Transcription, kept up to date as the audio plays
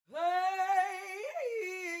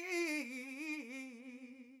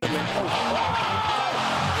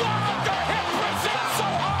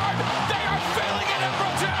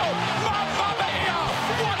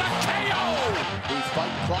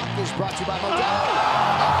by Modelo.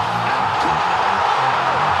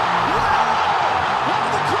 One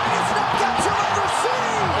of the greatest knockouts you'll ever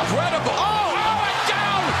see. Incredible. Oh, and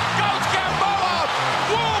down goes Gamboa.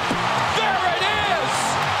 Whoop, there it is.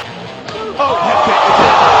 Oh,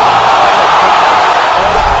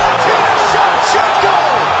 Valentina Shevchenko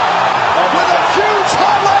with a huge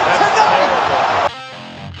highlight tonight.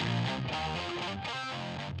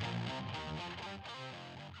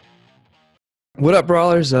 What up,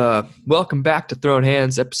 Brawlers? Welcome back to Throwing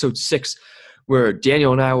Hands, episode 6, where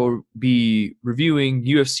Daniel and I will be reviewing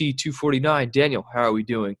UFC 249. Daniel, how are we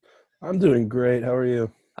doing? I'm doing great. How are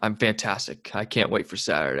you? I'm fantastic. I can't wait for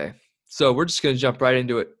Saturday. So we're just going to jump right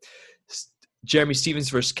into it. Jeremy Stephens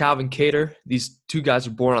versus Calvin Kattar. These two guys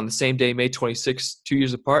were born on the same day, May 26th, 2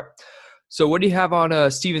 years apart. So what do you have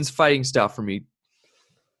on Stephens' fighting style for me?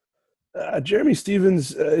 Jeremy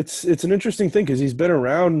Stephens, it's an interesting thing because he's been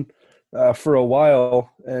around for a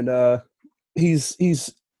while, and he's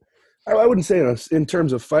I wouldn't say in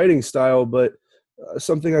terms of fighting style, but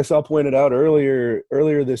something I saw pointed out earlier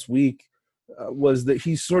this week was that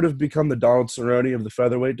he's sort of become the Donald Cerrone of the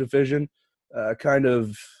featherweight division, kind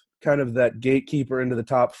of that gatekeeper into the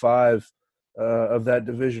top 5 of that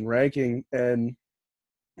division ranking, and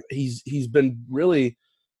he's been really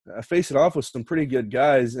facing off with some pretty good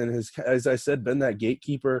guys, and has, as I said, been that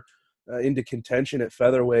gatekeeper into contention at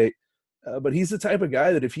featherweight. But he's the type of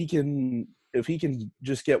guy that if he can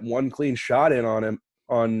just get one clean shot in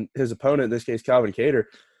on his opponent, in this case Calvin Kattar,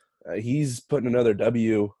 he's putting another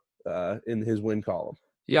W in his win column.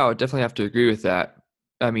 Yeah, I would definitely have to agree with that.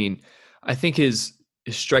 I mean, I think his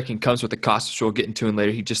striking comes with the cost, which we'll get into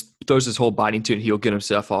later. He just throws his whole body into it, and he'll get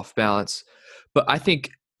himself off balance. But I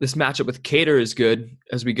think this matchup with Kattar is good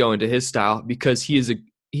as we go into his style because he's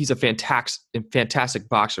a fantastic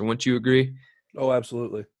boxer. Wouldn't you agree? Oh,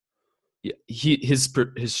 absolutely. Yeah, his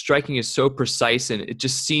striking is so precise, and it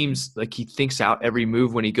just seems like he thinks out every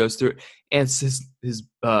move when he goes through it. And his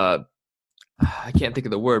I can't think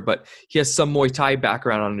of the word, but he has some Muay Thai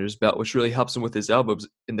background under his belt, which really helps him with his elbows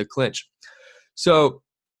in the clinch. So,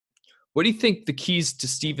 what do you think the keys to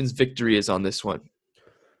Stephens' victory is on this one?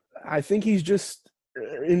 I think he's just,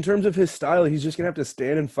 in terms of his style, he's just gonna have to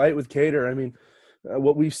stand and fight with Kattar. I mean,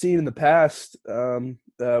 what we've seen in the past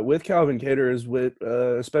with Calvin Kattar is with,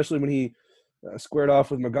 especially when he squared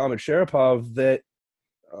off with Magomed Sharipov, that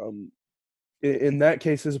in that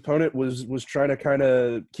case his opponent was trying to kind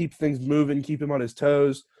of keep things moving, keep him on his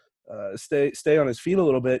toes, stay on his feet a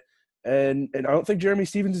little bit, and I don't think Jeremy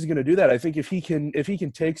Stephens is going to do that. I think if he can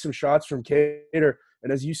take some shots from Kattar,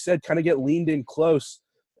 and as you said, kind of get leaned in close,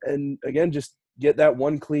 and again just get that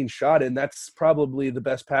one clean shot in, that's probably the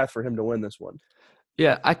best path for him to win this one.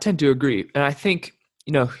 Yeah, I tend to agree, and I think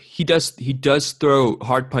he does throw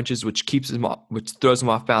hard punches, which throws him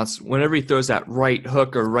off balance. Whenever he throws that right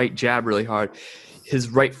hook or right jab really hard, his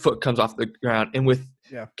right foot comes off the ground. And with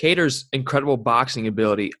Kattar's incredible boxing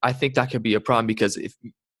ability, I think that could be a problem because if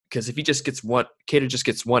he just gets Kattar just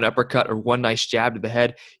gets one uppercut or one nice jab to the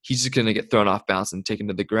head, he's just going to get thrown off balance and taken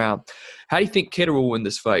to the ground. How do you think Kattar will win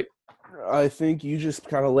this fight? I think you just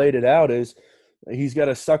kind of laid it out. Is he's got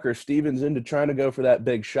to sucker Stephens into trying to go for that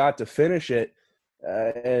big shot to finish it,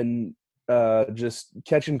 and just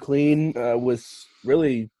catching clean with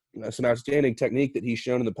really some outstanding technique that he's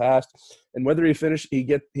shown in the past. And whether he finishes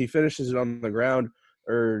it on the ground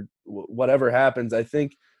or whatever happens, I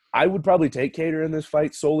think I would probably take Kattar in this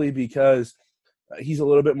fight solely because he's a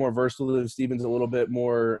little bit more versatile than Stephens, a little bit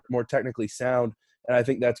more technically sound, and I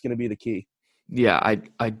think that's going to be the key. Yeah,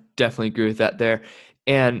 I definitely agree with that there.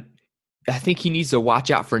 And I think he needs to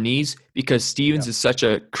watch out for knees because Stephens is such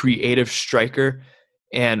a creative striker,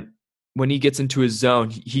 and when he gets into his zone,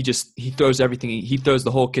 he throws everything. He throws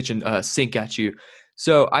the whole kitchen sink at you.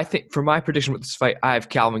 So I think for my prediction with this fight, I have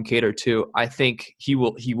Calvin Kattar too. I think he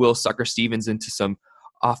will sucker Stephens into some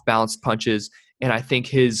off-balance punches, and I think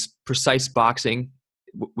his precise boxing,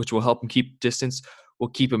 which will help him keep distance, will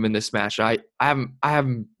keep him in this match. I have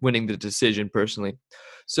him winning the decision personally.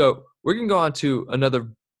 So we're gonna go on to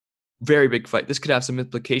another very big fight. This could have some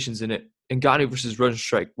implications in it. Ngannou versus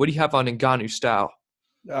Rozenstruik. What do you have on Ngannou's style?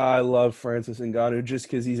 I love Francis Ngannou just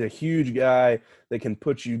because he's a huge guy that can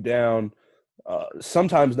put you down,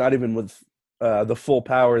 sometimes not even with the full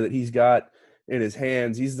power that he's got in his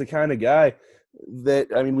hands. He's the kind of guy that,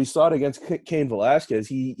 I mean, we saw it against Cain Velasquez.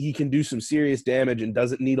 He can do some serious damage and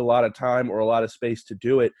doesn't need a lot of time or a lot of space to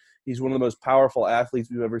do it. He's one of the most powerful athletes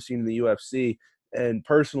we've ever seen in the UFC. And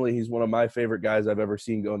personally, he's one of my favorite guys I've ever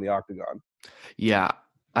seen go in the octagon. Yeah,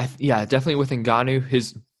 definitely with Ngannou,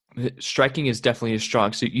 his striking is definitely his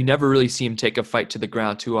strong. So you never really see him take a fight to the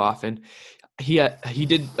ground too often. he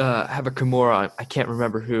did have a Kimura on, I can't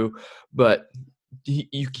remember who, but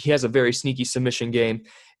he has a very sneaky submission game,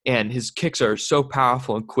 and his kicks are so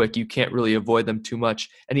powerful and quick you can't really avoid them too much.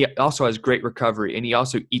 And he also has great recovery, and he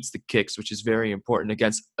also eats the kicks, which is very important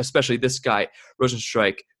against especially this guy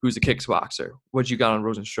Rosenstrike, who's a kickboxer. What you got on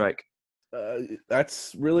Rosenstrike?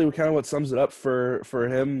 That's really kind of what sums it up for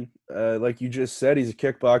him. Like you just said, he's a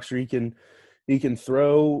kickboxer. He can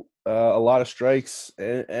throw a lot of strikes,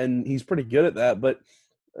 and he's pretty good at that. But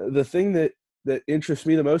the thing that interests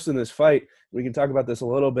me the most in this fight, we can talk about this a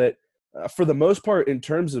little bit. For the most part, in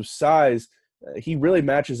terms of size, he really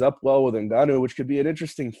matches up well with Ngannou, which could be an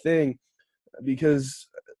interesting thing because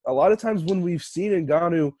a lot of times when we've seen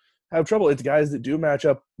Ngannou have trouble, it's guys that do match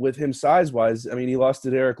up with him size-wise. I mean, he lost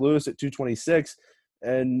to Derek Lewis at 226,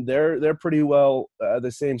 and they're pretty well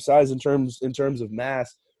the same size in terms of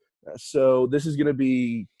mass. So this is going to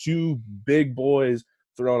be two big boys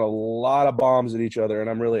throwing a lot of bombs at each other, and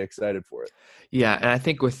I'm really excited for it. Yeah, and I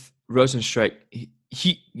think with Rosenstrike,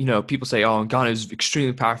 he people say, oh, Ngannou is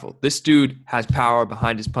extremely powerful. This dude has power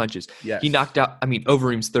behind his punches. Yes. He knocked out,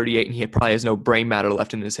 Overeem's 38, and he probably has no brain matter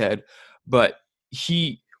left in his head. But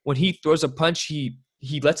when he throws a punch, he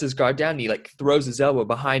lets his guard down, and he throws his elbow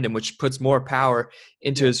behind him, which puts more power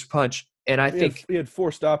into his punch. And I think he had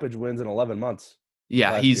 4 stoppage wins in 11 months.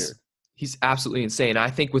 Yeah, he's absolutely insane. I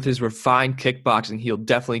think with his refined kickboxing, he'll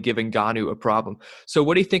definitely give Ngannou a problem. So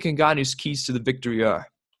what do you think Ngannou's keys to the victory are?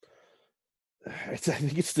 I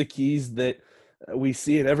think it's the keys that we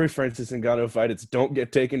see in every Francis Ngannou fight. It's don't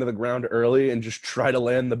get taken to the ground early and just try to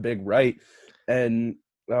land the big right. And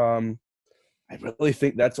I really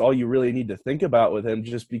think that's all you really need to think about with him,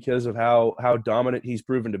 just because of how dominant he's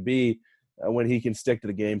proven to be when he can stick to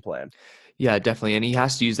the game plan. Yeah, definitely. And he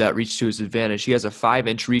has to use that reach to his advantage. He has a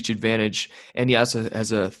 5-inch reach advantage, and he also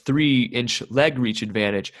has a 3-inch leg reach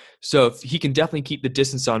advantage. So if he can definitely keep the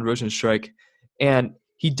distance on Rosenstrike. And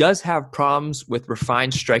he does have problems with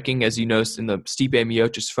refined striking, as you noticed in the Stipe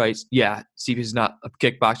Miocic fights. Yeah, Stipe's not a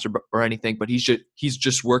kickboxer or anything, but he's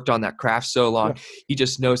just worked on that craft so long. Yeah. He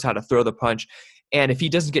just knows how to throw the punch. And if he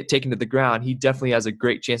doesn't get taken to the ground, he definitely has a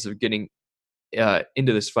great chance of getting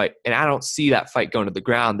into this fight. And I don't see that fight going to the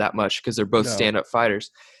ground that much because they're both stand-up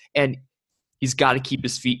fighters. And he's got to keep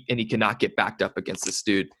his feet, and he cannot get backed up against this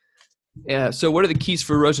dude. Yeah. So what are the keys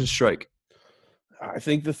for Rosenstrike? I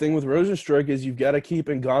think the thing with Rosenstrike is you've got to keep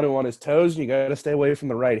Ngannou on his toes, and you got to stay away from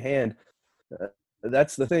the right hand.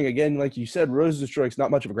 That's the thing. Again, like you said, Rosenstrike's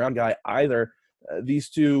not much of a ground guy either. These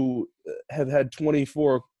two have had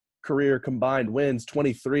 24 career combined wins.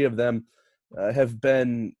 23 of them have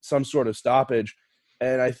been some sort of stoppage.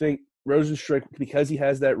 And I think Rosenstrike, because he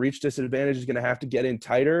has that reach disadvantage, is going to have to get in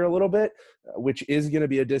tighter a little bit, which is going to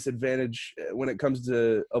be a disadvantage when it comes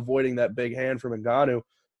to avoiding that big hand from Ngannou.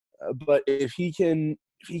 But if he can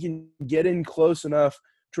get in close enough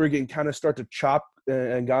to where he can kind of start to chop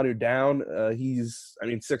Ngannou down, he's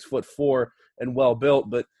 6'4" and well built.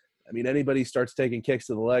 But anybody starts taking kicks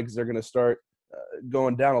to the legs, they're going to start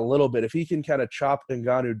going down a little bit. If he can kind of chop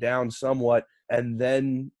Ngannou down somewhat and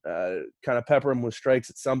then kind of pepper him with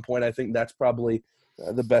strikes at some point, I think that's probably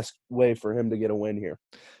the best way for him to get a win here.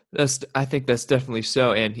 I think that's definitely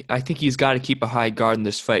so, and I think he's got to keep a high guard in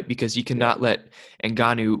this fight because he cannot let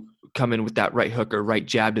Ngannou come in with that right hook or right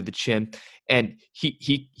jab to the chin. And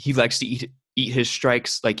he likes to eat his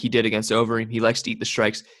strikes like he did against Overeem. He likes to eat the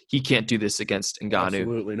strikes. He can't do this against Ngannou.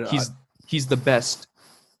 Absolutely not. He's the best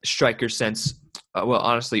striker since,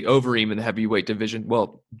 honestly, Overeem in the heavyweight division.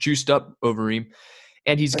 Well, juiced up Overeem,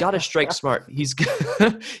 and he's got to strike smart. He's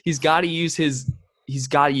got to use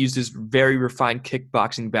his very refined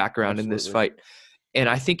kickboxing background in this fight. And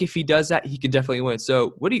I think if he does that, he can definitely win.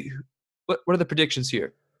 So what are the predictions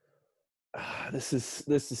here? This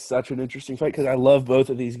is such an interesting fight because I love both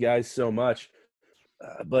of these guys so much.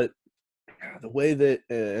 But the way that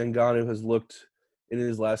Ngannou has looked in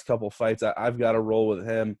his last couple fights, I've got to roll with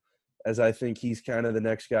him, as I think he's kind of the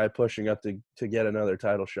next guy pushing up to get another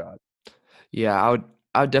title shot. Yeah,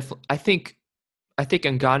 I would definitely. I think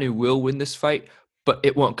Ngannou will win this fight, but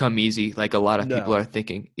it won't come easy like a lot of people are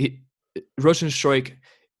thinking. Rosenstrike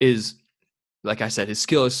is, like I said, his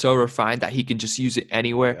skill is so refined that he can just use it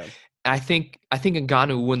anywhere. Yeah. I think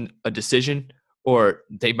Ngannou will win a decision, or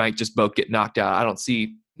they might just both get knocked out. I don't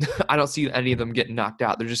see any of them getting knocked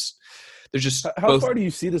out. They're just. How both, far do you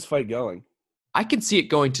see this fight going? I can see it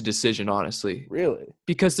going to decision, honestly. Really?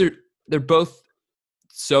 Because they're both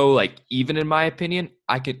so even, in my opinion.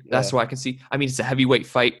 That's why I can see. It's a heavyweight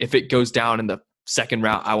fight. If it goes down in the second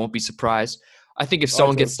round, I won't be surprised. I think if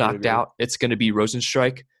someone gets knocked out, it's going to be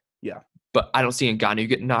Rosenstrike. Yeah. But I don't see Ngannou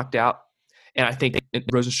getting knocked out. And I think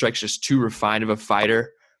Rosenstrike's just too refined of a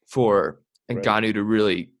fighter for Ngannou to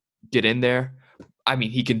really get in there. I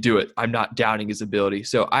mean, he can do it. I'm not doubting his ability.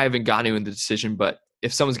 So I have Ngannou in the decision, but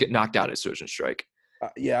if someone's getting knocked out, it's Rosenstrike.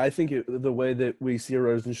 Yeah, I think the way that we see a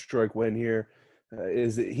Rosenstrike win here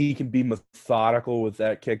is that he can be methodical with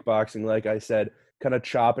that kickboxing. Like I said, kind of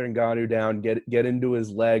chopping Ngannou down, get into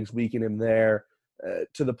his legs, weaken him there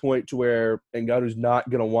to the point to where Ngannou's not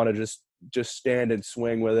going to want to just stand and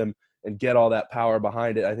swing with him and get all that power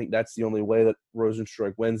behind it. I think that's the only way that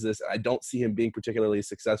Rosenstrike wins this. I don't see him being particularly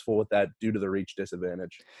successful with that due to the reach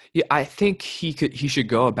disadvantage. Yeah, I think he should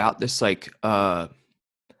go about this like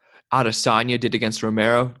Adesanya did against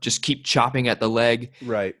Romero. Just keep chopping at the leg,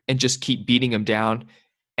 right, and just keep beating him down.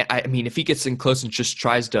 I mean, if he gets in close and just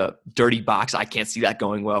tries to dirty box, I can't see that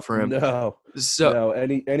going well for him. No.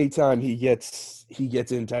 Anytime he gets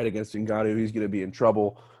in tight against Ngannou, he's going to be in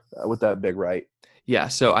trouble with that big right. Yeah,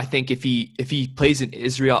 so I think if he plays an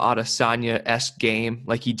Israel Adesanya-esque game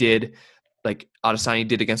like he did, like Adesanya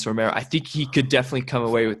did against Romero, I think he could definitely come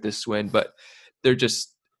away with this win. But they're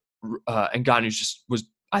just Ngannou was.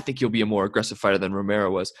 I think he'll be a more aggressive fighter than Romero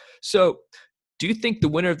was. So, do you think the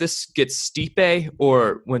winner of this gets Stipe,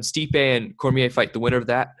 or when Stipe and Cormier fight, the winner of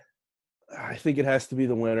that? I think it has to be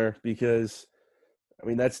the winner because, I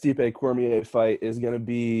mean, that Stipe Cormier fight is going to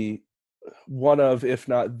be one of, if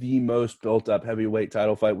not the most built-up heavyweight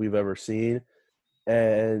title fight we've ever seen.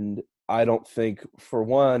 And I don't think, for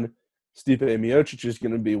one, Stipe Miocic is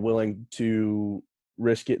going to be willing to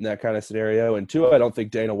risk it in that kind of scenario. And two, I don't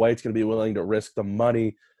think Dana White's going to be willing to risk the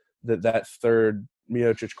money that third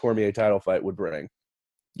Miocic-Cormier title fight would bring.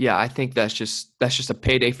 Yeah, I think that's just a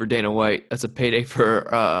payday for Dana White. That's a payday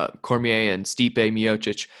for Cormier and Stipe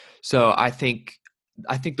Miocic. So I think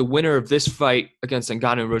the winner of this fight against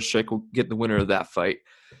Ngannou and Rosenstrike will get the winner of that fight.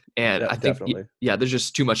 And I think, definitely. There's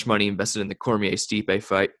just too much money invested in the Cormier-Stipe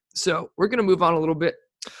fight. So we're going to move on a little bit.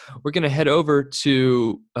 We're going to head over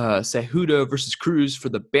to Cejudo versus Cruz for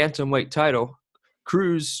the bantamweight title.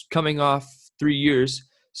 Cruz coming off 3 years.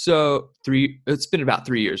 So it's been about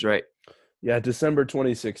 3 years, right? Yeah, December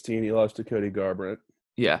 2016, he lost to Cody Garbrandt.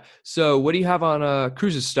 Yeah. So what do you have on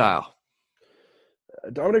Cruz's style?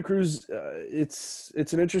 Dominick Cruz, it's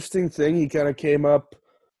an interesting thing. He kind of came up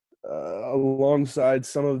alongside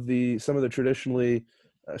some of the traditionally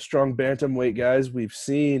strong bantamweight guys we've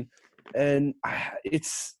seen, and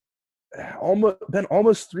it's been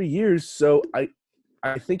almost 3 years. So I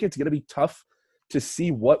think it's going to be tough to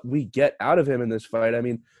see what we get out of him in this fight. I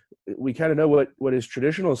mean, we kind of know what his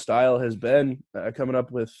traditional style has been coming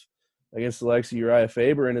up with against the likes of Uriah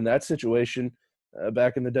Faber and in that situation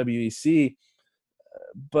back in the WEC.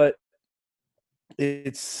 But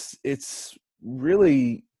it's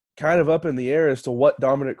really kind of up in the air as to what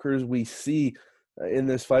Dominick Cruz we see in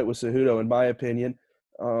this fight with Cejudo, in my opinion.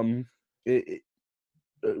 When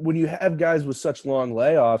you have guys with such long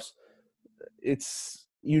layoffs,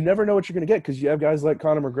 you never know what you're going to get because you have guys like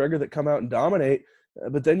Conor McGregor that come out and dominate,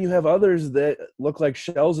 but then you have others that look like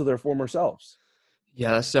shells of their former selves.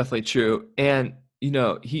 Yeah, that's definitely true. And,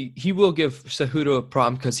 he will give Cejudo a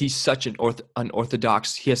problem because he's such an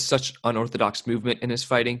unorthodox. He has such unorthodox movement in his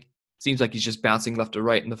fighting. Seems like he's just bouncing left to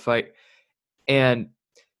right in the fight. And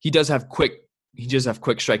he does have quick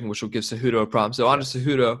striking, which will give Cejudo a problem. So on to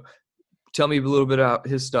Cejudo. Tell me a little bit about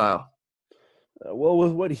his style. Well,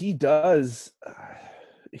 with what he does,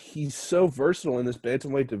 he's so versatile in this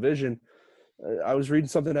bantamweight division. I was reading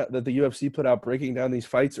something that the UFC put out breaking down these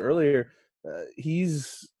fights earlier.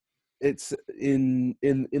 It's in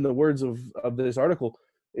the words of this article,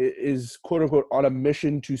 is quote unquote on a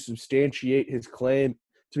mission to substantiate his claim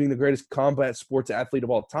to being the greatest combat sports athlete of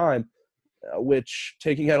all time, which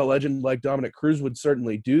taking out a legend like Dominick Cruz would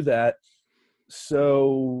certainly do that.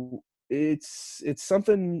 So it's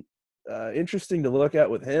something interesting to look at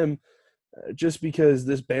with him, just because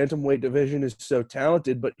this bantamweight division is so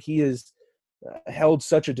talented, but he has held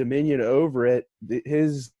such a dominion over it.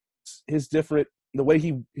 His different, the way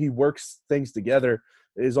he works things together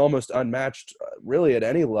is almost unmatched, really, at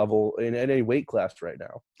any level in any weight class right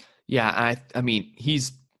now. Yeah, I mean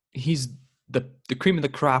he's the cream of the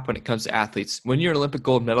crop when it comes to athletes. When you're an Olympic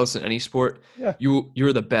gold medalist in any sport, yeah,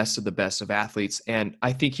 you're the best of athletes, and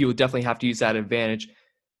I think he will definitely have to use that advantage.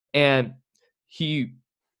 And he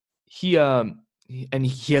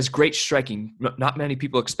has great striking. Not many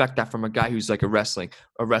people expect that from a guy who's like a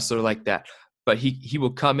wrestler like that. But he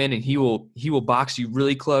will come in and he will box you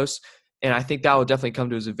really close, and I think that will definitely come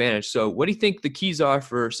to his advantage. So, what do you think the keys are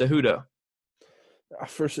for Cejudo?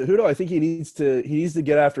 For Cejudo, I think he needs to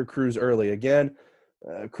get after Cruz early. Again,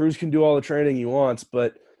 Cruz can do all the training he wants,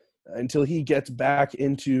 but until he gets back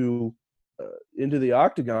into into the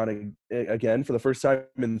octagon again for the first time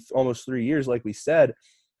in almost 3 years, like we said,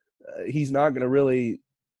 he's not going to really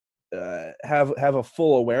have a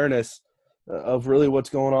full awareness of really what's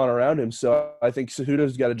going on around him. So I think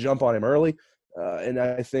Cejudo's got to jump on him early, and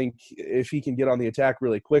I think if he can get on the attack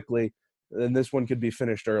really quickly, then this one could be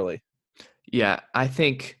finished early. Yeah, I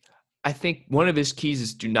think one of his keys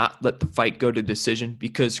is do not let the fight go to decision,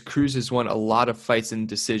 because Cruz has won a lot of fights in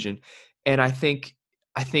decision, and I think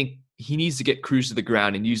he needs to get Cruz to the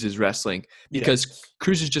ground and use his wrestling, because Yes.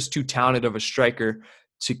 Cruz is just too talented of a striker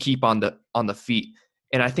to keep on the feet.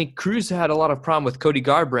 And I think Cruz had a lot of problem with Cody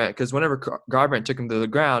Garbrandt, because whenever Garbrandt took him to the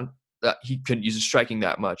ground, he couldn't use his striking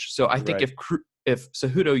that much. So I think Right. if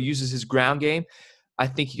Cejudo uses his ground game, I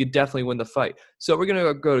think he could definitely win the fight. So we're going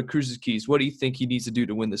to go to Cruz's keys. What do you think he needs to do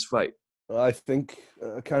to win this fight? I think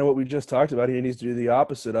kind of what we just talked about. He needs to do the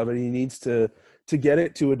opposite of it. He needs to get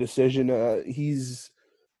it to a decision. His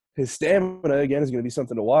stamina again is going to be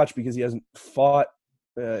something to watch, because he hasn't fought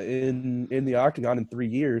in the octagon in 3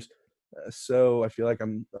 years. So I feel like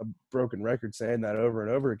I'm a broken record saying that over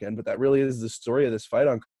and over again, but that really is the story of this fight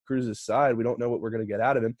on Cruz's side. We don't know what we're going to get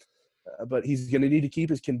out of him, but he's going to need to keep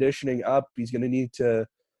his conditioning up. He's going to need to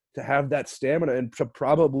have that stamina and to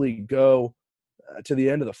probably go to the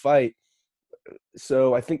end of the fight.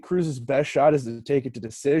 So I think Cruz's best shot is to take it to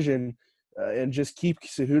decision and just keep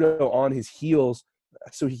Cejudo on his heels,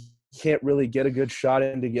 so he can't really get a good shot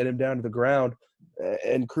in to get him down to the ground.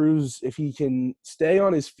 And Cruz, if he can stay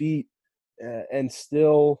on his feet and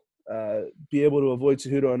still be able to avoid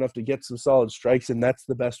Cejudo enough to get some solid strikes, and that's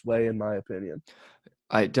the best way, in my opinion.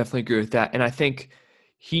 I definitely agree with that. And I think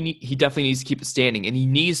he definitely needs to keep it standing, and he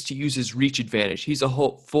needs to use his reach advantage. He's a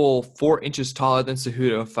whole full 4 inches taller than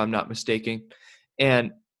Cejudo, if I'm not mistaken.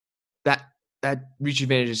 And that reach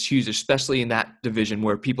advantage is huge, especially in that division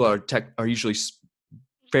where people are usually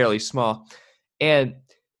fairly small. And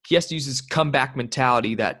he has to use his comeback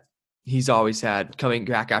mentality that he's always had, coming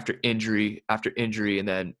back after injury, and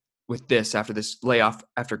then with this, after this layoff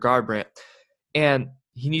after Garbrandt. And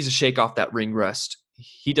he needs to shake off that ring rust.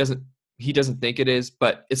 He doesn't think it is,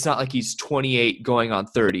 but it's not like he's 28 going on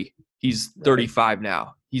 30. He's 35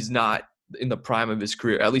 now. He's not in the prime of his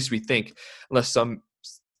career, at least we think, unless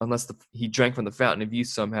he drank from the fountain of youth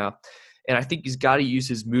somehow. And I think he's got to use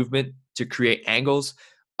his movement to create angles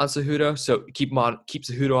on Cejudo, so keep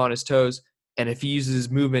Cejudo on his toes. And if he uses his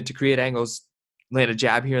movement to create angles, land a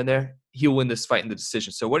jab here and there, he'll win this fight in the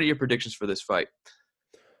decision. So what are your predictions for this fight?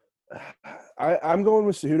 I'm going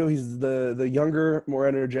with Cejudo. He's the younger, more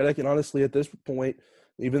energetic, and honestly, at this point,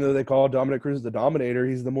 even though they call Dominick Cruz the Dominator,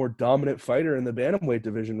 he's the more dominant fighter in the bantamweight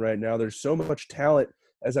division right now. There's so much talent,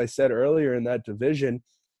 as I said earlier, in that division,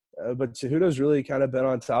 but Cejudo's really kind of been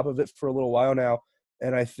on top of it for a little while now,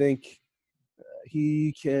 and I think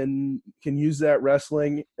he can use that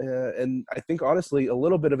wrestling, and I think honestly a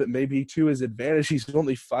little bit of it may be to his advantage. He's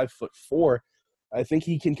only 5'4". I think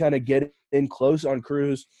he can kind of get in close on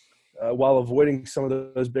Cruz while avoiding some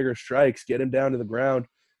of those bigger strikes, get him down to the ground,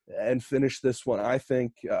 and finish this one, I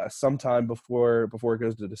think, sometime before it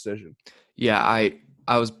goes to decision. Yeah,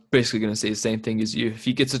 I was basically going to say the same thing as you. If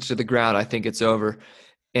he gets it to the ground, I think it's over.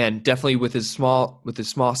 And definitely with his small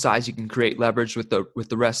size, you can create leverage with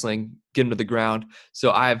the wrestling, get him to the ground.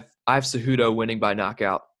 So I have Cejudo winning by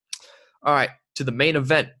knockout. All right, to the main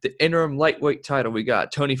event, the interim lightweight title. We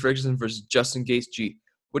got Tony Ferguson versus Justin Gaethje.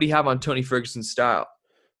 What do you have on Tony Ferguson's style?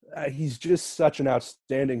 He's just such an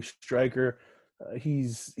outstanding striker.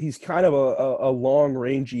 He's kind of a long,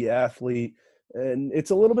 rangy athlete, and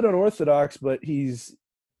it's a little bit unorthodox, but he's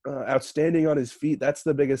outstanding on his feet. That's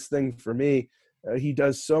the biggest thing for me. He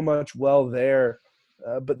does so much well there,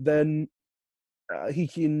 but then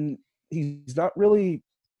he's not really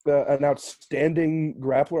an outstanding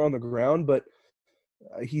grappler on the ground, but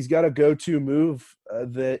he's got a go-to move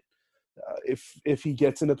that if he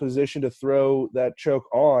gets in a position to throw that choke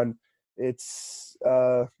on, it's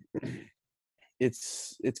kind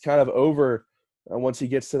of over once he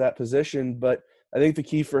gets to that position. But I think the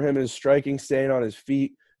key for him is striking, staying on his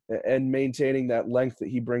feet, and maintaining that length that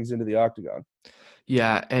he brings into the octagon.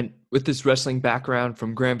 Yeah, and with this wrestling background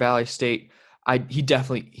from Grand Valley State, he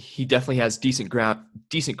definitely has decent ground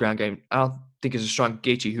game. I don't think he's as strong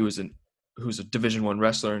Gaethje, who's a Division I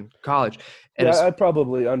wrestler in college. And yeah, I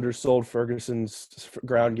probably undersold Ferguson's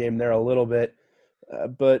ground game there a little bit,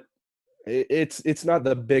 but it's not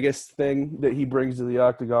the biggest thing that he brings to the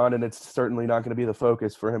octagon, and it's certainly not going to be the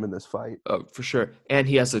focus for him in this fight. Oh, for sure. And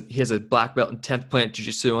he has a black belt in 10th Planet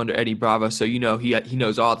Jiu-Jitsu under Eddie Bravo, so he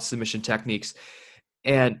knows all the submission techniques,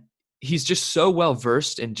 and he's just so well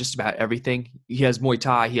versed in just about everything. He has Muay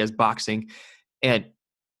Thai, he has boxing, and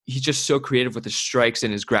he's just so creative with his strikes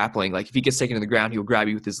and his grappling. Like if he gets taken to the ground, he'll grab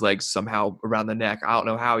you with his legs somehow around the neck. I don't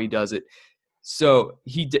know how he does it. So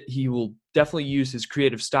he will definitely use his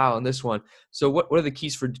creative style in this one. So what are the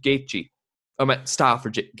keys for Gaethje? Style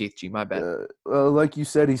for Gaethje, my bad. Well, like you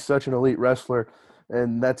said, he's such an elite wrestler,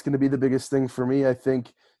 and that's going to be the biggest thing for me. I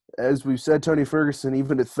think, as we've said, Tony Ferguson,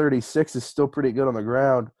 even at 36, is still pretty good on the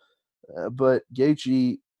ground. But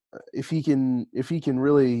Gaethje, if he can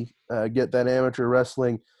really get that amateur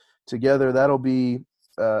wrestling together, that'll be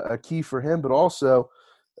a key for him. But also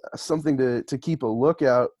something to keep a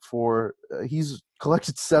lookout for. He's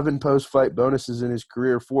collected 7 post-fight bonuses in his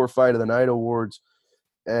career, 4 Fight of the Night awards,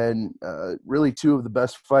 and really 2 of the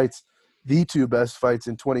best fights, the 2 best fights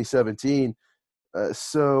in 2017.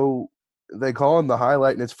 So they call him the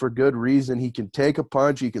highlight, and it's for good reason. He can take a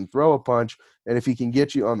punch, he can throw a punch, and if he can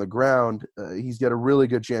get you on the ground, he's got a really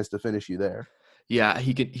good chance to finish you there. Yeah,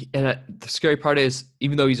 he can. And the scary part is,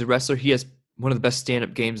 even though he's a wrestler, he has one of the best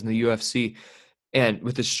stand-up games in the UFC, and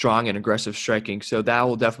with his strong and aggressive striking. So that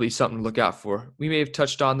will definitely be something to look out for. We may have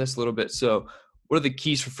touched on this a little bit. So what are the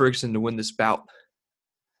keys for Ferguson to win this bout?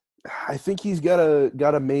 I think he's got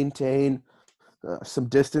to maintain some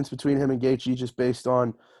distance between him and Gaethje, just based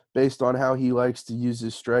on how he likes to use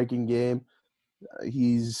his striking game. Let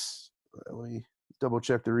me double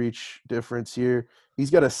check the reach difference here.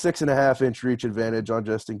 He's got a 6.5-inch reach advantage on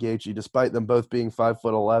Justin Gaethje, despite them both being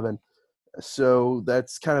 5'11". So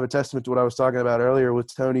that's kind of a testament to what I was talking about earlier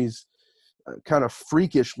with Tony's kind of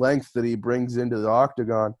freakish length that he brings into the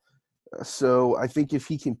octagon. So I think if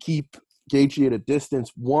he can keep Gaethje at a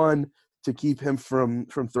distance, one, to keep him from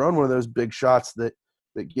throwing one of those big shots that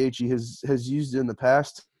Gaethje has used in the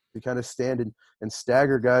past to kind of stand and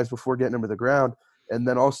stagger guys before getting them to the ground. And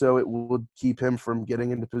then also it would keep him from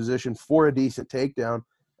getting into position for a decent takedown.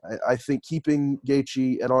 I think keeping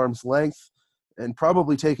Gaethje at arm's length and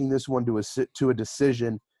probably taking this one to a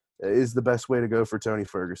decision is the best way to go for Tony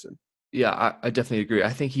Ferguson. Yeah, I definitely agree.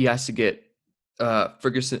 I think he has to get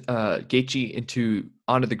Gaethje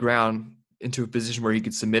onto the ground, into a position where he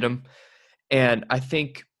could submit him. And I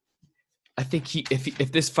think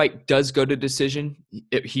if this fight does go to decision,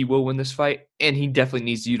 he will win this fight, and he definitely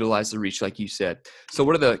needs to utilize the reach, like you said. So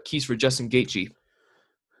what are the keys for Justin Gaethje?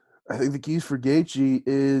 I think the keys for Gaethje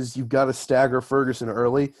is you've got to stagger Ferguson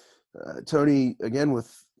early. Tony, again,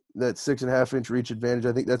 with that 6.5-inch reach advantage,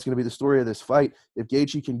 I think that's going to be the story of this fight. If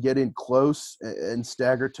Gaethje can get in close and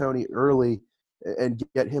stagger Tony early and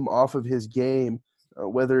get him off of his game,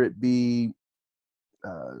 whether it be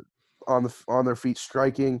on their feet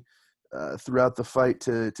striking throughout the fight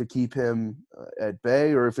to keep him at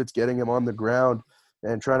bay, or if it's getting him on the ground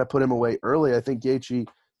and trying to put him away early, I think Gaethje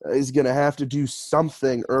is going to have to do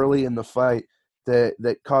something early in the fight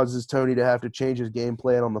that causes Tony to have to change his game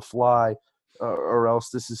plan on the fly, or else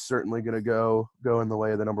this is certainly going to go in the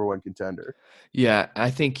way of the number 1 contender. Yeah, I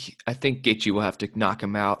think Gaethje will have to knock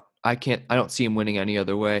him out. I don't see him winning any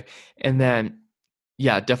other way. And then,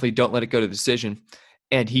 yeah, definitely don't let it go to decision.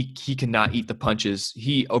 And he cannot eat the punches.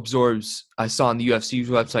 He absorbs, I saw on the UFC's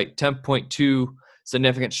website, 10.2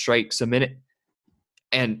 significant strikes a minute.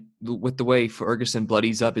 And with the way Ferguson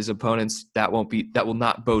bloodies up his opponents, that will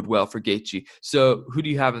not bode well for Gaethje. So who do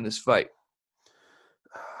you have in this fight?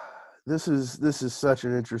 This is such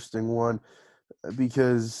an interesting one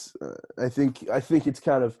because I think it's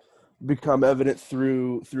kind of become evident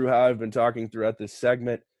through how I've been talking throughout this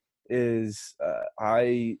segment is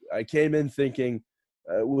I came in thinking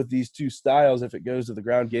with these two styles, if it goes to the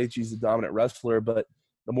ground, Gaethje's the dominant wrestler, but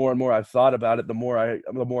the more and more I've thought about it, the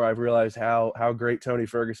more I've realized how great Tony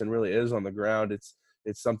Ferguson really is on the ground. It's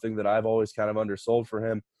something that I've always kind of undersold for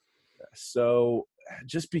him. So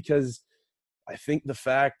just because I think the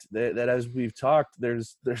fact that as we've talked,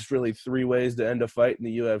 there's really 3 ways to end a fight in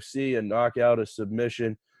the UFC: a knockout, a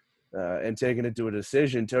submission, and taking it to a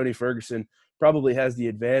decision. Tony Ferguson probably has the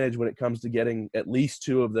advantage when it comes to getting at least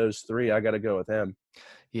 2 of those 3. I got to go with him.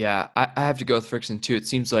 Yeah, I have to go with Ferguson too. It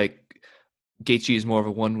seems like Gaethje is more of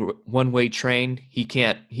a one-way train. He's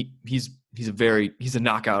a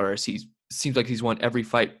knockout artist. He seems like he's won every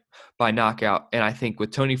fight by knockout. And I think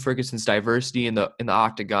with Tony Ferguson's diversity in the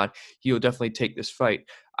octagon, he will definitely take this fight.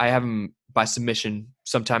 I have him by submission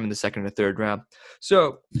sometime in the 2nd or 3rd round.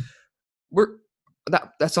 So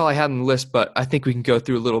that's all I had on the list, but I think we can go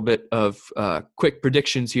through a little bit of quick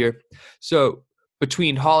predictions here. So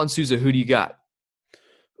between Hall and Souza, who do you got?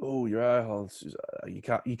 Oh, you're right, Hall and Souza. You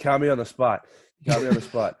caught me on the spot. Give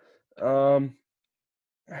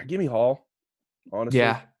me Hall, honestly.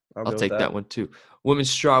 Yeah, I'll take that one too. Women's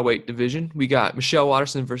strawweight division, we got Michelle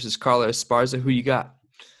Waterson versus Carla Esparza. Who you got?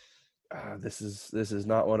 This is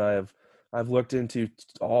not one I I've looked into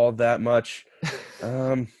all that much.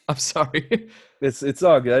 I'm sorry. It's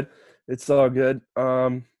all good. It's all good.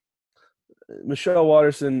 Michelle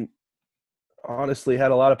Waterson honestly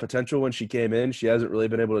had a lot of potential when she came in. She hasn't really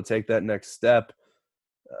been able to take that next step.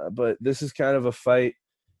 But this is kind of a fight.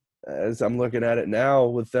 As I'm looking at it now,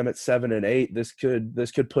 with them at 7-8,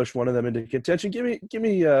 this could push one of them into contention. Give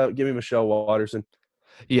me Michelle Waterson.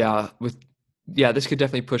 This could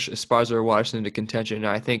definitely push Esparza or Waterson into contention.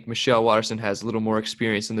 I think Michelle Waterson has a little more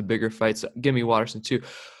experience in the bigger fights. Give me Waterson too.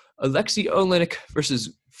 Alexei Oleinik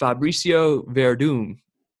versus Fabricio Verdum.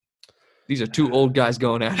 These are two old guys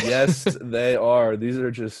going at it. Yes, they are. These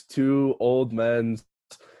are just two old men's.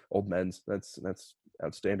 That's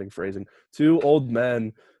outstanding phrasing. Two old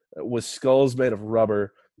men with skulls made of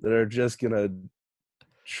rubber that are just gonna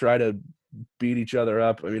try to beat each other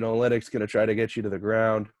up. I mean, Oleinik's gonna try to get you to the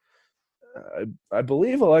ground. I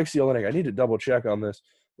believe Alexei Oleinik. I need to double check on this,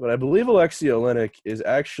 but I believe Alexei Oleinik is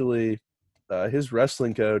actually his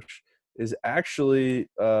wrestling coach is actually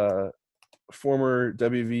former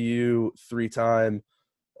WVU 3-time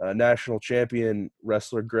national champion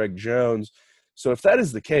wrestler Greg Jones. So if that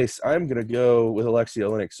is the case, I'm going to go with Alexei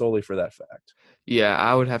Oleinik solely for that fact. Yeah,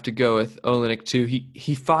 I would have to go with Oleinik too.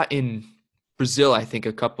 He fought in Brazil, I think,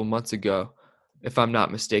 a couple months ago, if I'm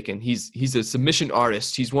not mistaken. He's a submission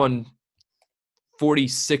artist. He's won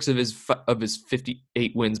 46 of his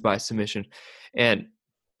 58 wins by submission. And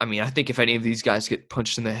I mean, I think if any of these guys get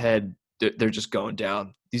punched in the head, they're just going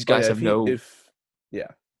down. These guys have no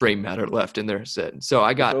brain matter left in their head. So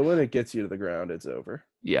I got if Oleinik gets you to the ground, it's over.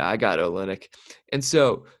 Yeah, I got Oleinik. And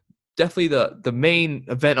so definitely the main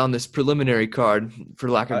event on this preliminary card, for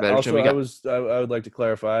lack of a better term. I would like to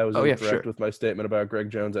clarify. I was incorrect sure. with my statement about Greg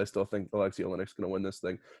Jones. I still think Alexei Oleinik's going to win this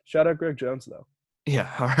thing. Shout out Greg Jones, though. Yeah,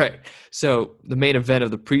 all right. So the main event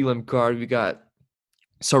of the prelim card, we got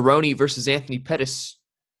Cerrone versus Anthony Pettis,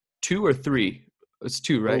 2 or 3? It's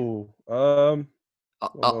 2, right? Ooh,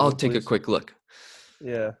 I'll take a quick look.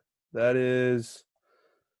 Yeah, that is.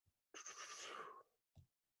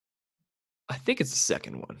 I think it's the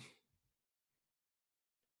second one.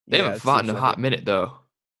 They haven't fought in a hot minute, though.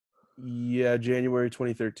 Yeah, January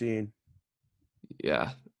 2013.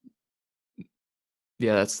 Yeah.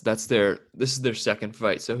 Yeah, this is their second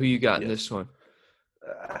fight. So who you got in this one?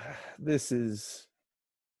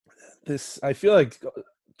 I feel like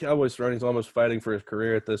Cowboy Cerrone's almost fighting for his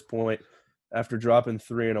career at this point after dropping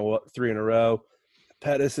three in a row.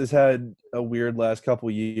 Pettis has had a weird last couple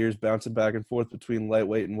years, bouncing back and forth between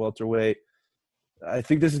lightweight and welterweight. I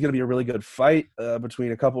think this is going to be a really good fight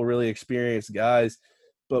between a couple really experienced guys,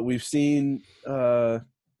 but we've seen Donald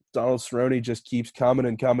Cerrone just keeps coming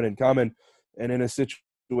and coming and coming, and in a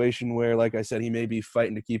situation where, like I said, he may be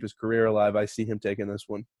fighting to keep his career alive, I see him taking this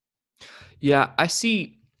one. Yeah, I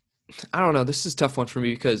don't know. This is a tough one for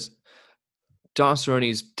me because Donald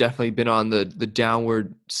Cerrone's definitely been on the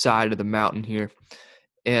downward side of the mountain here,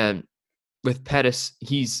 and with Pettis,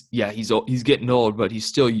 he's old. He's getting old, but he's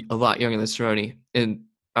still a lot younger than Cerrone. And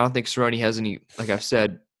I don't think Cerrone has any, like I've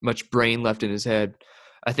said, much brain left in his head.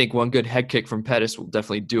 I think one good head kick from Pettis will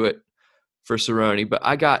definitely do it for Cerrone. But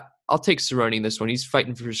I'll take Cerrone in this one. He's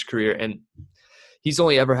fighting for his career, and he's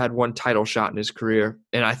only ever had one title shot in his career.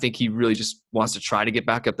 And I think he really just wants to try to get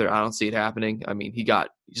back up there. I don't see it happening. I mean, he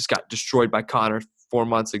just got destroyed by Conor 4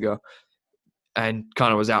 months ago, and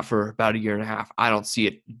Conor was out for about a year and a half. I don't see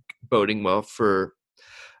it boding well for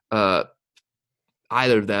either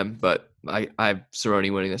of them, but I have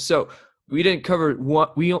Cerrone winning this. So we didn't cover one.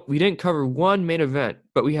 We didn't cover one main event,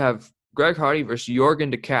 but we have Greg Hardy versus Yorgan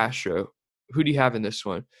De Castro. Who do you have in this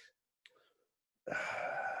one?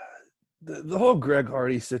 The whole Greg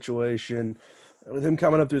Hardy situation, with him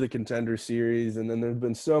coming up through the Contender Series, and then there's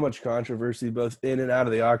been so much controversy both in and out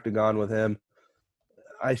of the octagon with him.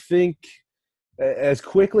 I think as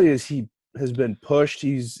quickly as he has been pushed,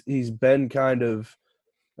 he's been kind of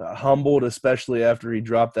humbled, especially after he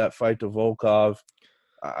dropped that fight to Volkov.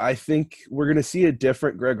 I think we're going to see a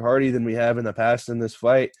different Greg Hardy than we have in the past in this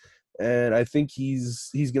fight, and I think he's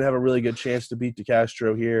going to have a really good chance to beat De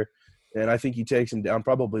Castro here, and I think he takes him down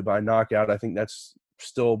probably by knockout. I think that's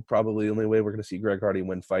still probably the only way we're going to see Greg Hardy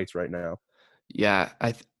win fights right now. Yeah,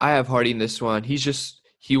 I have Hardy in this one.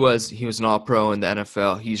 He was an all-pro in the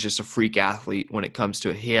NFL. He's just a freak athlete when it comes to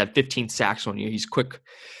it. He had 15 sacks one year. He's quick.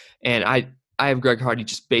 And I have Greg Hardy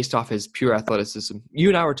just based off his pure athleticism. You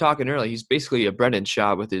and I were talking earlier. He's basically a Brendan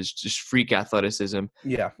Schaub with his just freak athleticism.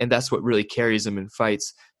 Yeah. And that's what really carries him in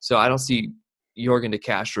fights. So I don't see Yorgan De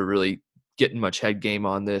Castro really getting much head game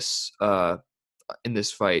on this in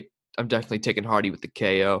this fight. I'm definitely taking Hardy with the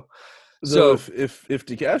KO. So if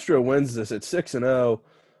De Castro wins this at 6-0,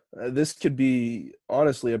 this could be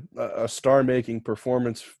honestly a star-making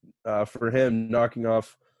performance for him, knocking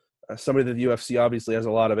off somebody that the UFC obviously has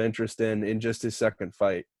a lot of interest in just his second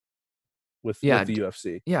fight with the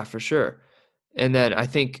UFC. Yeah, for sure. And then I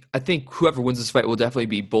think whoever wins this fight will definitely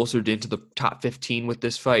be bolstered into the top 15 with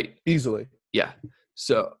this fight. Easily. Yeah.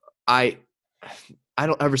 So I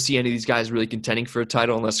don't ever see any of these guys really contending for a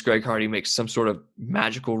title unless Greg Hardy makes some sort of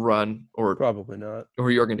magical run, or probably not, or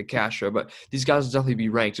Yorgan De Castro. But these guys will definitely be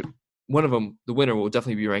ranked. One of them, the winner, will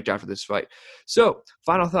definitely be ranked after this fight. So,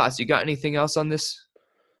 final thoughts. You got anything else on this?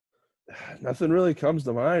 Nothing really comes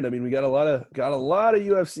to mind. I mean, we got a lot of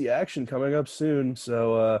UFC action coming up soon,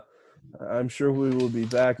 so I'm sure we will be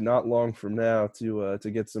back not long from now to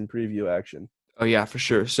get some preview action. Oh, yeah, for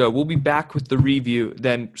sure. So we'll be back with the review.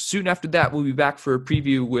 Then soon after that, we'll be back for a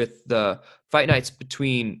preview with the fight nights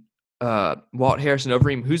between Walt Harris and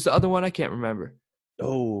Overeem. Who's the other one? I can't remember.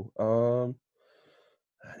 Oh,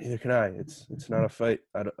 neither can I. It's not a fight.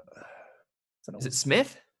 Is it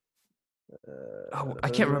Smith? I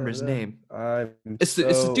can't remember his name. It's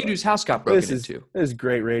the dude whose house got broken into. This is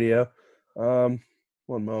great radio. One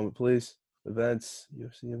moment, please. Events,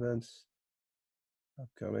 UFC events,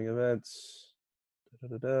 upcoming events.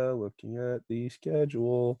 Looking at the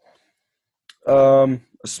schedule.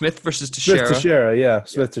 Smith versus Teixeira.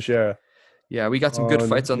 Smith Teixeira. Yeah, we got some good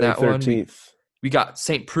fights on that 13th. One. We got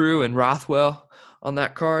St. Preux and Rothwell on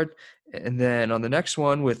that card, and then on the next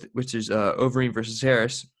one, which is Overeem versus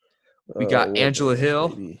Harris, we got Angela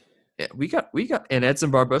Hill. Yeah, we got and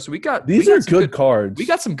Edson Barbosa. These are good cards. We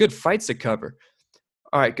got some good fights to cover.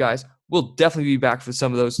 All right, guys. We'll definitely be back for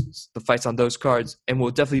some of the fights on those cards, and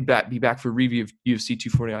we'll definitely be back for a review of UFC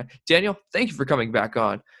 249. Daniel, thank you for coming back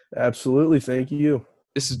on. Absolutely, thank you.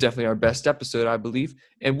 This is definitely our best episode, I believe,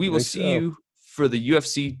 and we will see you for the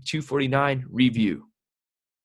UFC 249 review.